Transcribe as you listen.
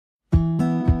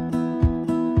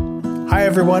Hi,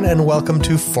 everyone, and welcome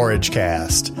to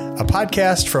ForageCast, a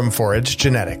podcast from Forage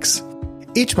Genetics.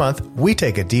 Each month, we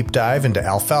take a deep dive into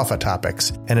alfalfa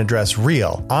topics and address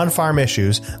real, on-farm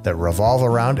issues that revolve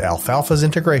around alfalfa's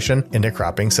integration into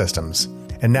cropping systems.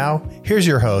 And now, here's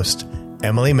your host,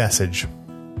 Emily Message.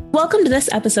 Welcome to this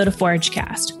episode of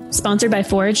ForageCast, sponsored by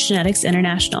Forage Genetics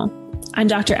International. I'm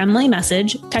Dr. Emily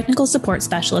Message, Technical Support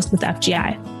Specialist with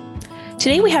FGI.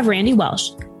 Today we have Randy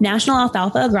Welsh, National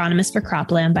Alfalfa Agronomist for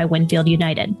Cropland by Winfield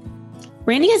United.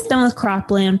 Randy has been with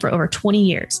Cropland for over 20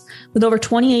 years, with over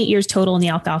 28 years total in the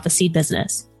alfalfa seed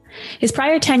business. His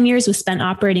prior 10 years was spent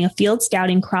operating a field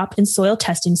scouting, crop, and soil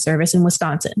testing service in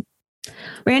Wisconsin.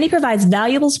 Randy provides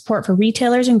valuable support for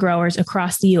retailers and growers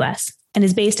across the U.S. and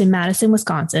is based in Madison,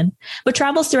 Wisconsin, but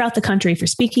travels throughout the country for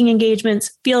speaking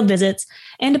engagements, field visits,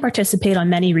 and to participate on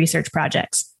many research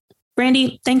projects.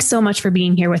 Randy, thanks so much for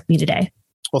being here with me today.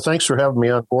 Well, thanks for having me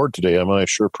on board today. I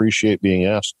sure appreciate being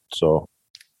asked. So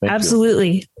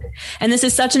absolutely. And this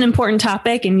is such an important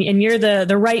topic, and you're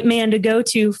the right man to go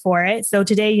to for it. So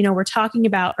today, we're talking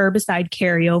about herbicide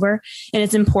carryover and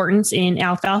its importance in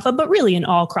alfalfa, but really in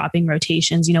all cropping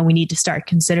rotations. We need to start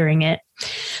considering it.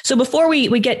 So before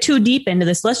we get too deep into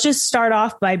this, let's just start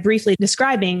off by briefly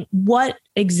describing what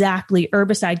exactly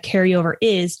herbicide carryover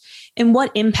is and what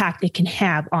impact it can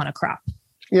have on a crop.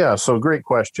 Yeah, so great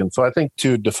question. So I think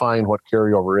to define what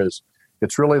carryover is,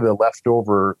 it's really the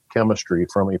leftover chemistry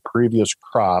from a previous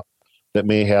crop that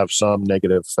may have some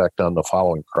negative effect on the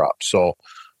following crop. So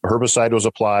a herbicide was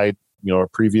applied, a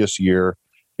previous year,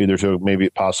 either to maybe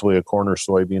possibly a corn or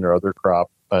soybean or other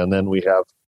crop, and then we have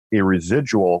a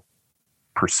residual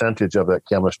percentage of that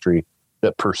chemistry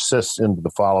that persists into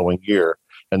the following year,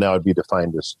 and that would be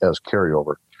defined as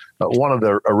carryover. One of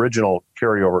the original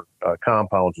carryover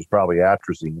compounds was probably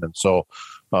atrazine, and so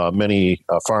many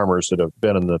farmers that have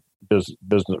been in the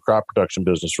business crop production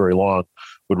business very long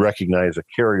would recognize a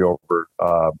carryover,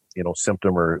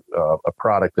 symptom or a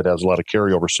product that has a lot of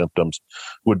carryover symptoms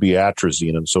would be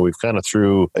atrazine. And so we've kind of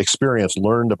through experience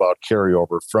learned about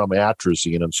carryover from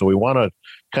atrazine, and so we want to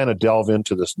kind of delve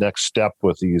into this next step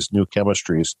with these new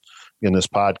chemistries in this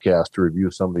podcast to review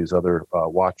some of these other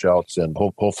watch outs and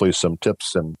hopefully some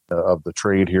tips and of the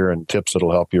trade here and tips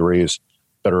that'll help you raise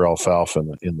better alfalfa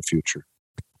in the future.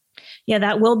 Yeah,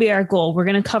 that will be our goal. We're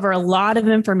going to cover a lot of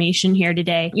information here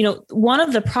today. One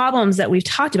of the problems that we've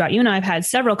talked about, you and I have had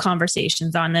several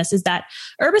conversations on this, is that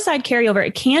herbicide carryover,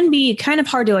 it can be kind of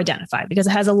hard to identify because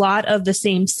it has a lot of the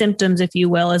same symptoms, if you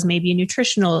will, as maybe a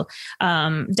nutritional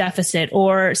deficit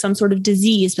or some sort of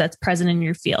disease that's present in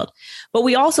your field. But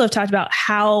we also have talked about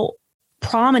how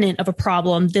prominent of a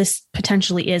problem this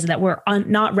potentially is, that we're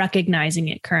not recognizing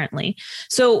it currently.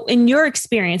 So in your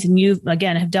experience, and you,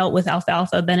 again, have dealt with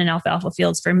alfalfa, been in alfalfa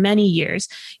fields for many years,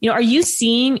 are you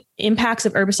seeing impacts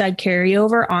of herbicide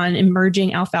carryover on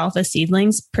emerging alfalfa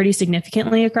seedlings pretty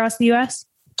significantly across the U.S.?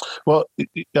 Well,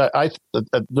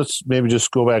 let's maybe just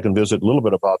go back and visit a little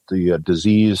bit about the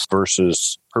disease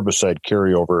versus herbicide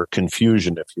carryover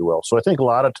confusion, if you will. So I think a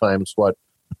lot of times what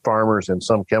farmers and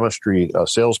some chemistry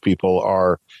salespeople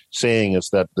are saying is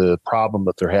that the problem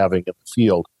that they're having in the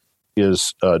field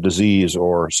is disease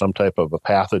or some type of a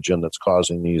pathogen that's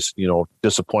causing these,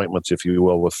 disappointments, if you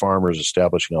will, with farmers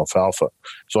establishing alfalfa.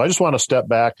 So I just want to step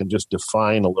back and just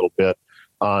define a little bit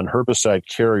on herbicide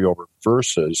carryover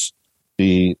versus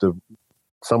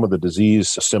some of the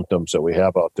disease symptoms that we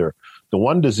have out there. The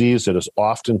one disease that is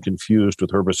often confused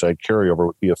with herbicide carryover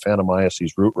would be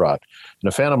Aphanomyces root rot.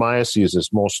 And Aphanomyces is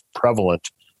most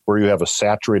prevalent where you have a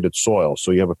saturated soil.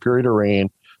 So you have a period of rain,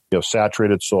 you have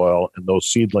saturated soil, and those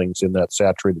seedlings in that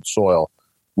saturated soil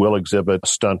will exhibit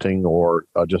stunting or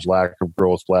just lack of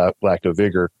growth, lack of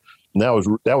vigor. And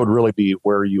that would really be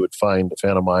where you would find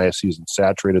Aphanomyces in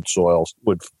saturated soils,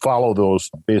 would follow those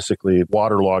basically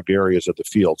waterlogged areas of the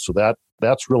field. So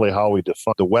that's really how we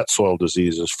define the wet soil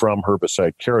diseases from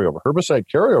herbicide carryover. Herbicide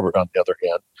carryover, on the other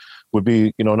hand, would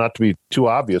be, not to be too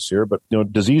obvious here, but,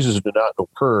 diseases do not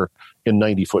occur in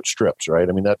 90-foot strips, right?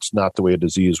 I mean, that's not the way a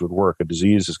disease would work. A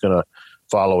disease is going to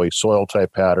follow a soil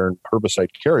type pattern. Herbicide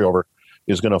carryover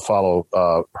is going to follow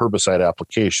herbicide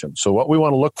application. So what we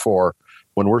want to look for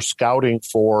when we're scouting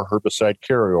for herbicide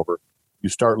carryover, you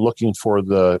start looking for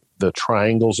the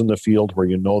triangles in the field where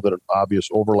you know that an obvious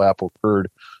overlap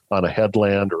occurred on a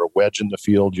headland or a wedge in the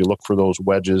field. You look for those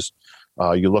wedges.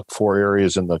 You look for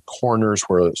areas in the corners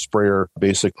where the sprayer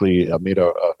basically made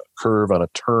a curve on a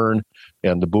turn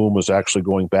and the boom was actually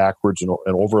going backwards and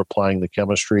over applying the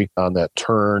chemistry on that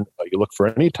turn. You look for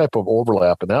any type of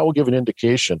overlap, and that will give an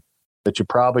indication that you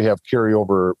probably have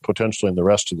carryover potentially in the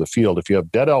rest of the field. If you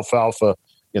have dead alfalfa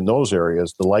in those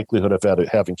areas, the likelihood of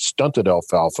having stunted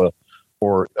alfalfa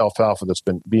or alfalfa that's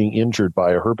been being injured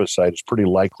by a herbicide is pretty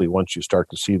likely once you start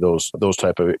to see those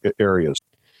type of areas.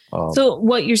 So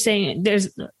what you're saying, there's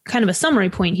kind of a summary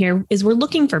point here, is we're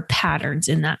looking for patterns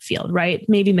in that field, right?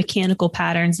 Maybe mechanical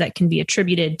patterns that can be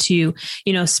attributed to,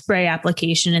 spray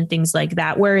application and things like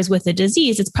that. Whereas with a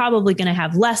disease, it's probably going to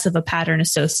have less of a pattern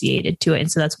associated to it. And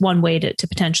so that's one way to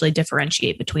potentially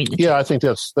differentiate between the two. Yeah, I think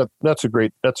that's a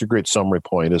great summary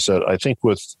point, is that I think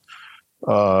with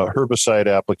herbicide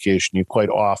application, you quite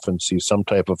often see some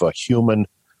type of a human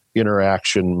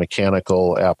interaction,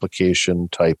 mechanical application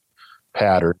type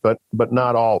pattern, but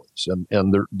not always.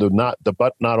 And the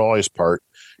but not always part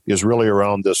is really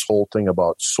around this whole thing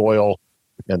about soil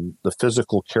and the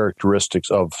physical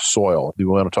characteristics of soil. We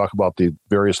want to talk about the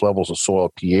various levels of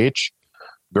soil pH,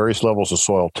 various levels of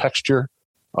soil texture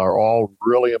are all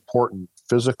really important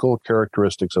physical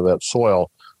characteristics of that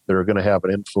soil that are going to have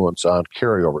an influence on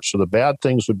carryover. So the bad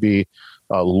things would be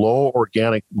low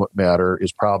organic matter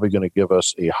is probably going to give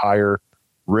us a higher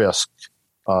risk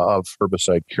of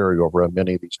herbicide carryover on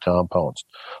many of these compounds.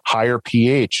 Higher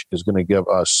pH is going to give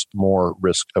us more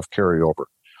risk of carryover.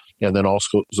 And then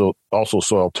also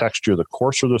soil texture. The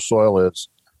coarser the soil is,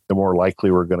 the more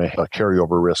likely we're going to carry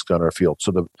over risk on our field.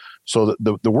 So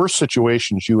the worst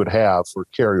situations you would have for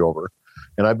carryover,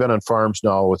 and I've been on farms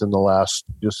now within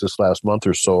this last month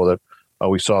or so that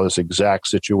we saw this exact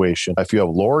situation. If you have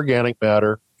low organic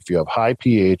matter, if you have high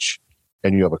pH,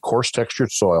 and you have a coarse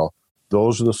textured soil,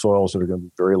 those are the soils that are going to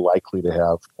be very likely to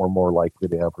have, or more likely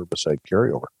to have, herbicide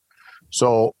carryover.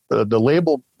 So the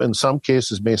label in some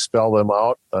cases may spell them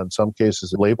out. In some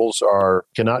cases, the labels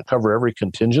cannot cover every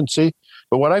contingency.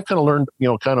 But what I've kind of learned,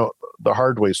 kind of the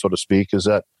hard way, so to speak, is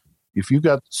that if you've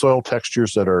got soil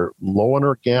textures that are low in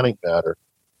organic matter,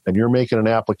 and you're making an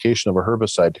application of a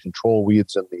herbicide to control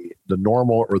weeds in the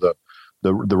normal or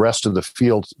the rest of the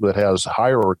field that has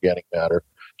higher organic matter,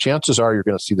 chances are you're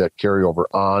going to see that carryover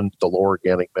on the low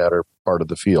organic matter part of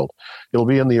the field. It'll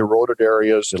be in the eroded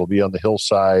areas. It'll be on the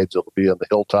hillsides. It'll be on the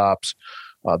hilltops.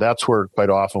 That's where quite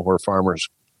often where farmers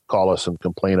call us and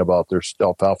complain about their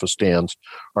alfalfa stands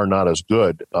are not as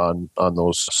good on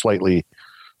those slightly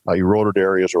eroded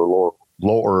areas or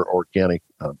lower organic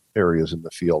areas in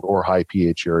the field, or high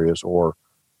pH areas, or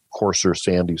coarser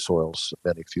sandy soils in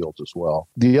many fields as well.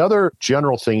 The other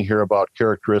general thing here about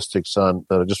characteristics that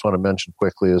I just want to mention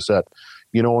quickly is that,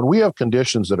 when we have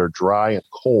conditions that are dry and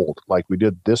cold, like we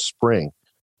did this spring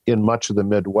in much of the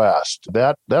Midwest,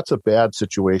 that's a bad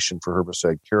situation for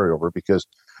herbicide carryover, because,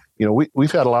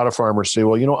 we've had a lot of farmers say,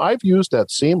 well, I've used that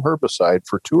same herbicide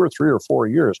for 2 or 3 or 4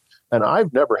 years, and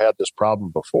I've never had this problem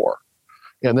before.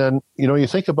 And then, you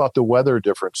think about the weather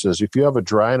differences. If you have a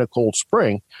dry and a cold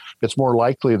spring, it's more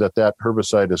likely that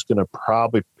herbicide is going to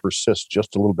probably persist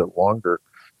just a little bit longer.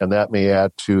 And that may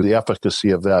add to the efficacy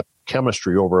of that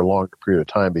chemistry over a longer period of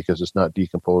time, because it's not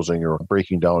decomposing or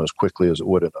breaking down as quickly as it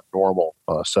would in a normal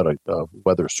set of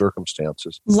weather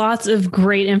circumstances. Lots of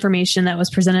great information that was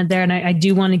presented there. And I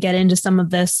do want to get into some of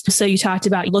this. So you talked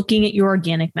about looking at your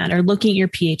organic matter, looking at your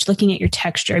pH, looking at your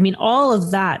texture. I mean, all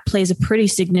of that plays a pretty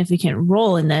significant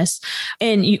role in this.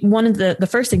 And one of the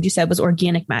first things you said was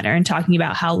organic matter, and talking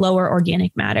about how lower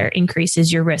organic matter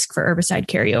increases your risk for herbicide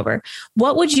carryover.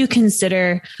 What would you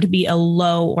consider to be a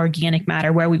low organic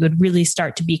matter where we would really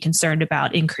start to be concerned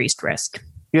about increased risk?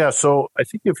 Yeah, so I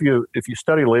think if you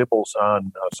study labels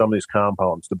on some of these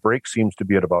compounds, the break seems to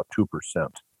be at about 2%.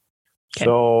 Okay.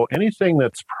 So anything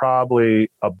that's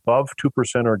probably above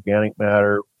 2% organic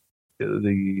matter,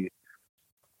 the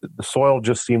soil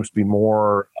just seems to be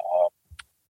more,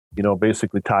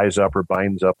 basically ties up or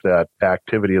binds up that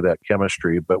activity of that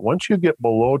chemistry. But once you get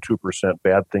below 2%,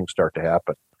 bad things start to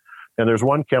happen. And there's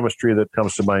one chemistry that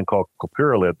comes to mind called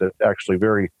clopyrrolid that actually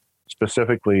very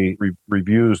specifically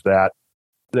reviews that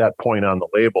point on the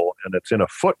label, and it's in a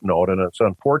footnote. And it's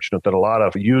unfortunate that a lot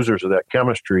of users of that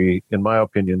chemistry, in my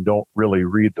opinion, don't really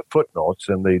read the footnotes,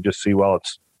 and they just see, well,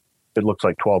 it looks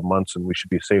like 12 months and we should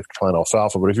be safe to plant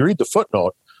alfalfa. But if you read the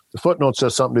footnote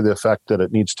says something to the effect that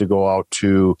it needs to go out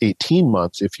to 18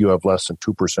 months if you have less than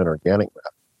 2% organic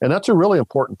matter. And that's a really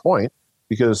important point,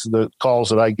 because the calls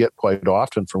that I get quite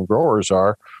often from growers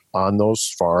are on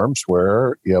those farms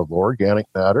where you have low organic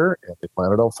matter and they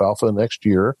planted alfalfa the next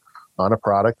year on a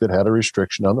product that had a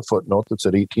restriction on the footnote that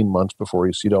said 18 months before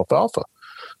you seed alfalfa.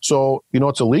 So,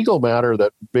 it's a legal matter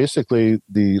that basically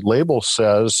the label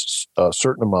says a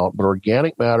certain amount, but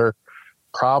organic matter,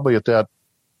 probably at that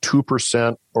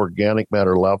 2% organic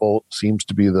matter level, seems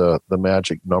to be the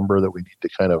magic number that we need to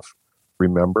kind of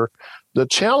remember. The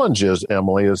challenge is,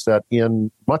 Emily, is that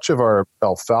in much of our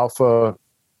alfalfa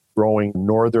growing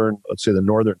let's say the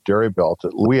northern dairy belt,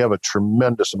 we have a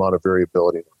tremendous amount of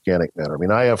variability in organic matter. I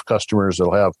mean, I have customers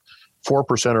that'll have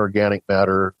 4% organic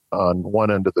matter on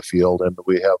one end of the field, and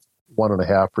we have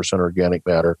 1.5% organic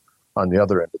matter on the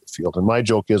other end of the field. And my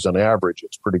joke is, on average,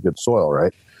 it's pretty good soil,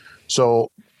 right?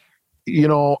 So,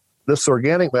 this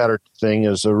organic matter thing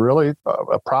is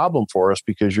a problem for us,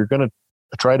 because you're going to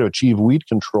try to achieve weed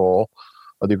control.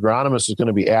 The agronomist is going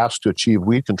to be asked to achieve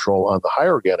weed control on the high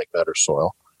organic matter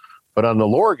soil. But on the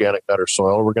low organic matter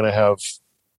soil, we're going to have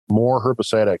more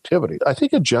herbicide activity. I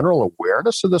think a general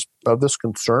awareness of this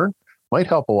concern might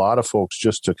help a lot of folks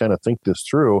just to kind of think this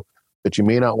through, that you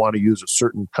may not want to use a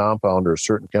certain compound or a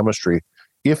certain chemistry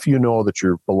if you know that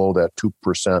you're below that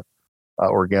 2%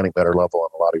 organic matter level on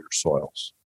a lot of your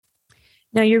soils.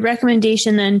 Now, your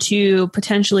recommendation then to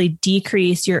potentially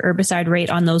decrease your herbicide rate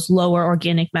on those lower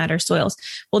organic matter soils,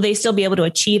 will they still be able to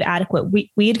achieve adequate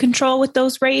weed control with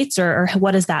those rates, or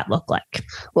what does that look like?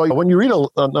 Well, when you read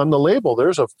on the label,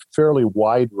 there's a fairly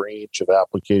wide range of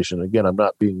application. Again, I'm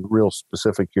not being real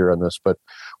specific here on this, but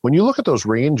when you look at those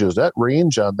ranges, that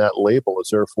range on that label is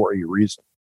there for a reason.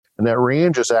 And that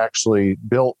range is actually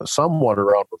built somewhat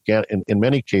around organic, in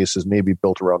many cases, maybe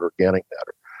built around organic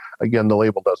matter. Again, the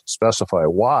label doesn't specify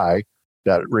why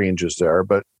that range is there,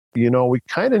 but, we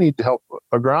kind of need to help,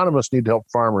 agronomists need to help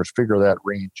farmers figure that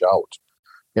range out.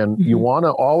 And you want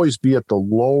to always be at the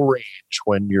low range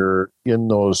when you're in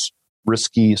those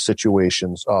risky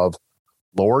situations of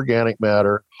low organic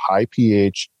matter, high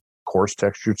pH, coarse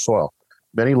textured soil.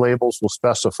 Many labels will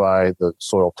specify the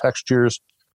soil textures,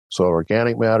 soil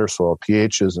organic matter, soil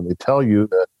pHs, and they tell you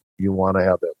that you want to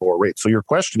have that lower rate. So your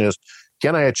question is,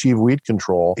 can I achieve weed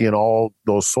control in all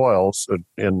those soils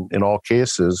in all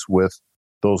cases with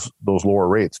those lower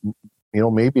rates?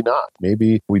 Maybe not.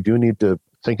 Maybe we do need to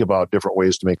think about different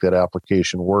ways to make that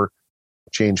application work,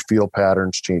 change field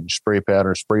patterns, change spray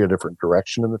patterns, spray a different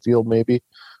direction in the field maybe.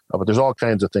 But there's all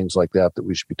kinds of things like that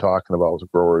we should be talking about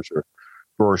with growers, or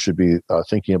growers should be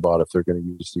thinking about if they're going to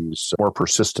use these more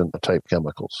persistent type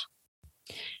chemicals.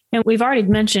 And we've already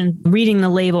mentioned reading the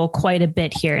label quite a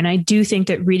bit here. And I do think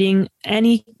that reading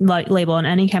any label and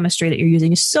any chemistry that you're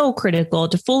using is so critical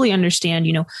to fully understand,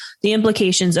 the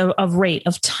implications of rate,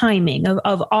 of timing,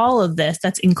 of all of this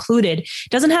that's included. It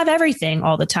doesn't have everything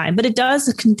all the time, but it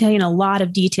does contain a lot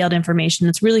of detailed information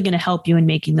that's really going to help you in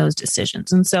making those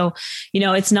decisions. And so,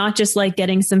 it's not just like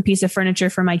getting some piece of furniture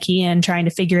from IKEA and trying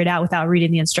to figure it out without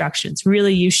reading the instructions.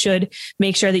 Really, you should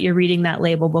make sure that you're reading that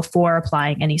label before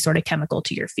applying any sort of chemical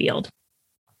to your field.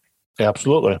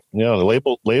 Absolutely. Yeah,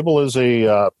 the label is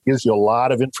gives you a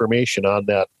lot of information on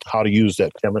that, how to use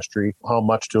that chemistry, how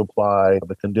much to apply,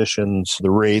 the conditions, the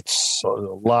rates, a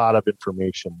lot of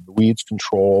information, the weeds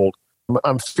controlled.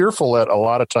 I'm fearful that a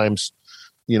lot of times,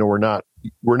 we're not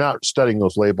studying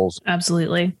those labels.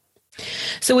 Absolutely.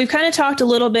 So we've kind of talked a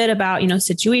little bit about,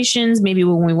 situations, maybe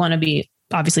when we want to be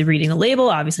obviously reading the label,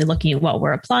 obviously looking at what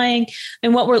we're applying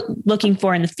and what we're looking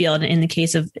for in the field in the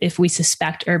case of if we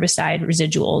suspect herbicide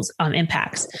residuals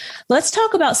impacts. Let's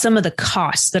talk about some of the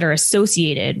costs that are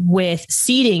associated with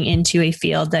seeding into a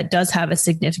field that does have a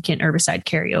significant herbicide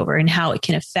carryover and how it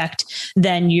can affect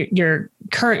then your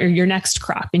current or your next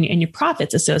crop and your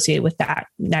profits associated with that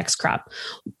next crop.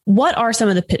 What are some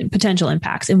of the potential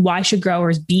impacts, and why should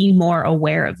growers be more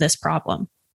aware of this problem?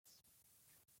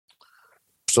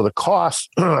 So the costs,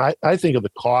 I think of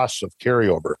the costs of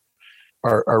carryover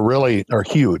are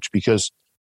huge, because,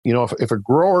 if a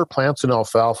grower plants an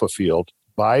alfalfa field,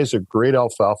 buys a great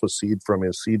alfalfa seed from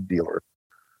his seed dealer,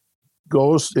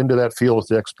 goes into that field with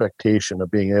the expectation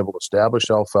of being able to establish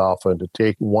alfalfa and to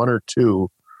take one or two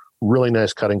really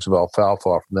nice cuttings of alfalfa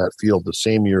off from that field the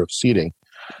same year of seeding,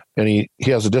 and he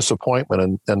has a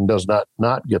disappointment and does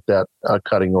not get that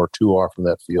cutting or two off from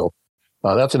that field.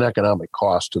 That's an economic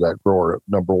cost to that grower,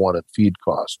 number one, and feed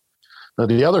cost. Now,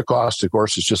 the other cost, of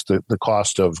course, is just the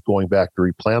cost of going back to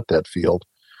replant that field.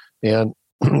 And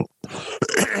in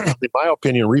my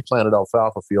opinion, replanted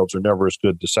alfalfa fields are never as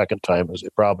good the second time as they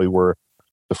probably were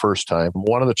the first time.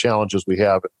 One of the challenges we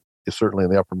have, is certainly in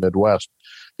the upper Midwest,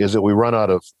 is that we run out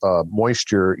of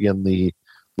moisture in the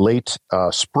late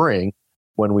spring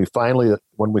when we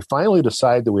finally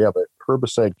decide that we have a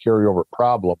herbicide carryover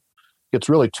problem. It's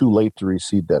really too late to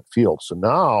reseed that field. So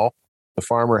now the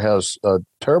farmer has a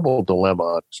terrible dilemma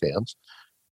on his hands.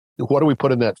 What do we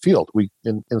put in that field?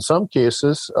 In some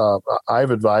cases,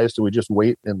 I've advised that we just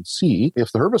wait and see.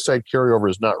 If the herbicide carryover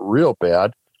is not real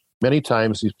bad, many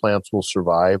times these plants will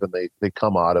survive and they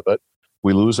come out of it.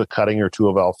 We lose a cutting or two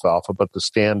of alfalfa, but the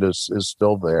stand is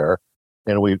still there.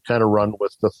 and we kind of run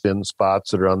with the thin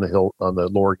spots that are on the hill, on the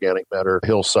low organic matter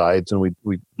hillsides, and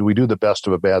we do the best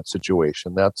of a bad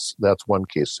situation. That's one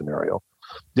case scenario.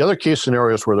 The other case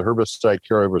scenario is where the herbicide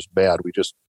carryover is bad. We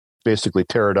just basically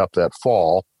tear it up that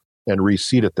fall and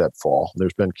reseed it that fall.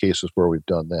 There's been cases where we've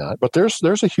done that, but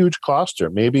there's a huge cost there.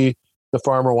 Maybe the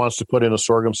farmer wants to put in a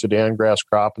sorghum Sudan grass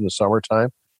crop in the summertime.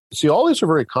 See, all these are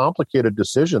very complicated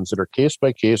decisions that are case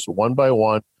by case, one by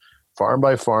one, farm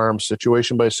by farm,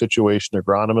 situation by situation,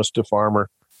 agronomist to farmer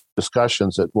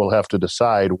discussions that we'll have to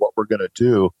decide what we're going to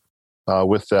do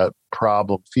with that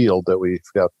problem field that we've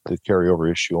got the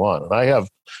carryover issue on. And I have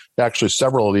actually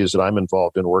several of these that I'm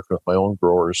involved in working with my own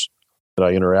growers that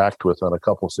I interact with on a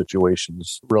couple of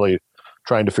situations, really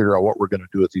trying to figure out what we're going to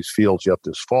do with these fields yet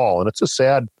this fall. And it's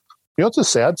a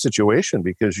sad situation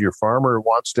because your farmer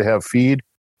wants to have feed.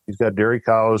 He's got dairy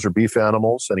cows or beef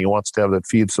animals, and he wants to have that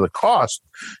feed. So the cost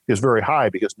is very high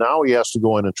because now he has to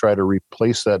go in and try to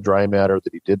replace that dry matter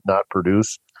that he did not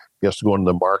produce. He has to go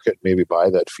into the market, maybe buy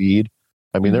that feed.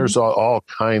 I mean, there's all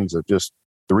kinds of just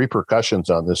the repercussions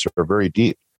on this are very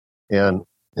deep. And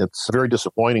it's very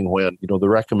disappointing when, the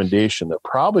recommendation that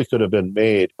probably could have been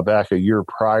made back a year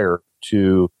prior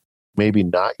to maybe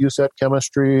not use that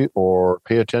chemistry or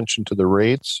pay attention to the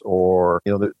rates, or,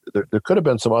 there could have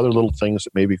been some other little things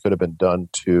that maybe could have been done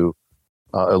to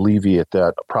alleviate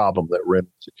that problem that we're in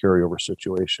the carryover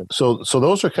situation. So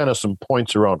those are kind of some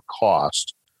points around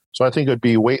cost. So I think it'd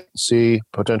be wait and see,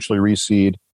 potentially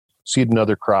reseed, seed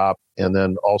another crop, and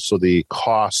then also the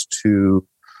cost to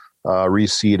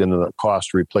reseed and then the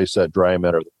cost to replace that dry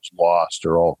matter that was lost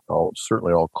are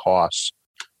certainly all costs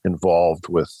involved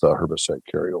with herbicide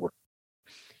carryover.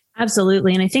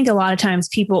 Absolutely. And I think a lot of times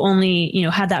people only,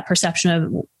 have that perception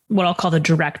of what I'll call the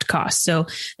direct cost. So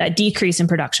that decrease in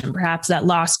production, perhaps that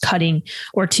lost cutting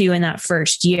or two in that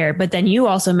first year. But then you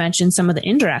also mentioned some of the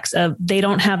indirects of they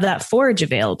don't have that forage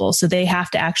available. So they have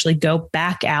to actually go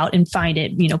back out and find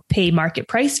it, pay market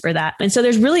price for that. And so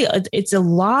there's really, it's a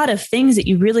lot of things that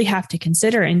you really have to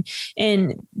consider.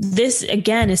 And this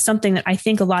again is something that I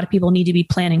think a lot of people need to be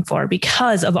planning for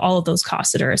because of all of those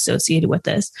costs that are associated with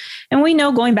this. And we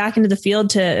know going back into the field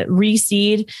to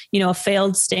reseed, a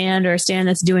failed stand or a stand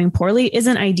that's doing poorly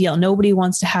isn't ideal. Nobody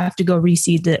wants to have to go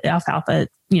reseed the alfalfa,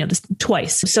 this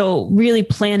twice. So really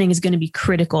planning is going to be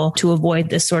critical to avoid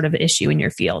this sort of issue in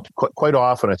your field. Quite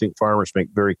often, I think farmers make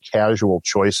very casual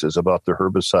choices about the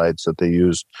herbicides that they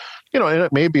use. And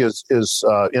it may be as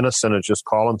innocent as just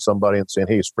calling somebody and saying,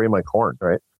 "Hey, spray my corn,"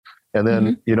 right? And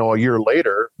then, a year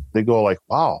later, they go like,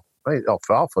 "Wow, my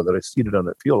alfalfa that I seeded on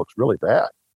that field looks really bad."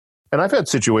 And I've had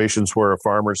situations where a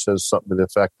farmer says something to the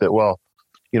effect that, "Well,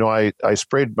 I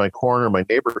sprayed my corn, or my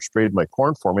neighbor sprayed my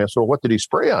corn for me." I said, "Well, what did he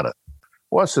spray on it?"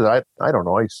 Well, I said, I don't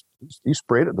know. He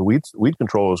sprayed it. The weed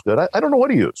control was good. I don't know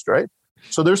what he used, right?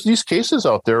 So there's these cases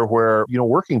out there where,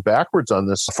 working backwards on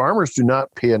this, farmers do not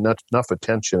pay enough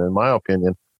attention, in my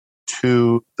opinion,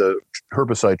 to the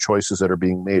herbicide choices that are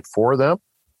being made for them,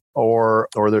 or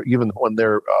they're, even when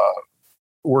they're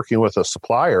working with a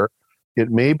supplier, it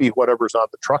may be whatever's on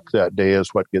the truck that day is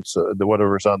what gets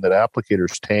whatever's on that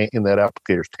applicator's tank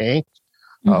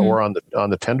or on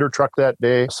the tender truck that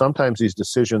day. Sometimes these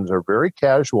decisions are very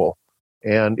casual,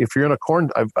 and if you're in a corn,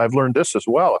 I've learned this as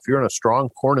well. If you're in a strong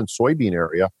corn and soybean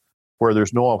area where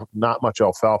there's not much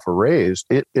alfalfa raised,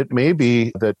 it may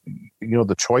be that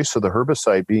the choice of the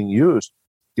herbicide being used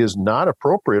is not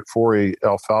appropriate for a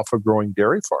alfalfa growing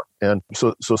dairy farm. And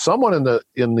so someone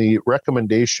in the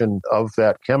recommendation of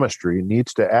that chemistry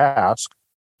needs to ask,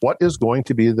 what is going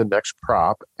to be the next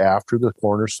crop after the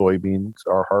corn or soybeans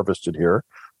are harvested here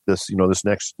this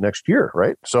next year,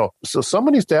 right? So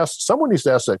someone needs to ask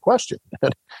that question.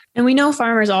 And we know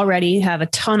farmers already have a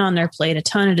ton on their plate, a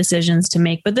ton of decisions to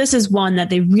make, but this is one that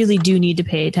they really do need to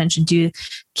pay attention to.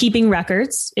 Keeping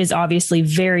records is obviously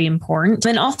very important,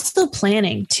 and also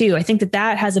planning too. I think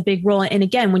that has a big role. And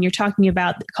again, when you're talking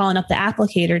about calling up the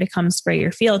applicator to come spray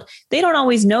your field, they don't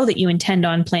always know that you intend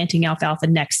on planting alfalfa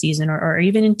next season or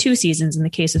even in 2 seasons in the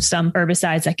case of some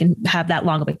herbicides that can have that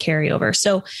long of a carryover.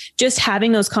 So just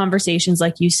having those conversations,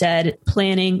 like you said,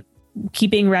 planning,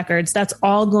 keeping records, that's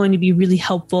all going to be really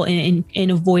helpful in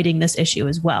avoiding this issue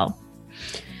as well.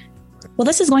 Well,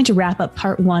 this is going to wrap up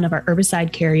part 1 of our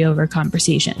herbicide carryover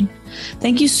conversation.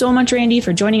 Thank you so much, Randy,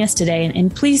 for joining us today.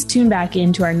 And please tune back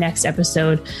into our next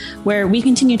episode where we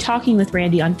continue talking with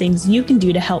Randy on things you can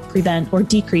do to help prevent or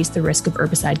decrease the risk of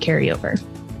herbicide carryover.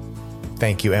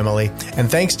 Thank you, Emily. And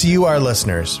thanks to you, our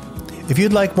listeners. If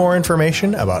you'd like more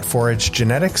information about forage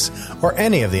genetics or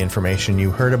any of the information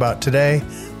you heard about today,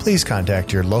 please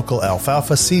contact your local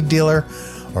alfalfa seed dealer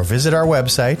or visit our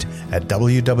website at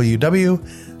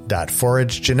www.foragemax.com.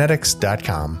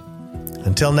 www.foragegenetics.com.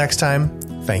 Until next time,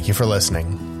 thank you for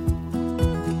listening.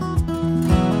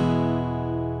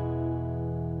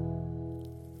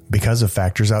 Because of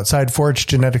factors outside forage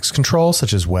genetics control,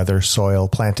 such as weather, soil,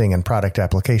 planting, and product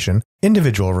application,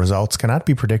 individual results cannot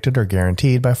be predicted or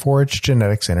guaranteed by Forage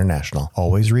Genetics International.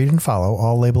 Always read and follow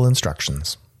all label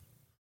instructions.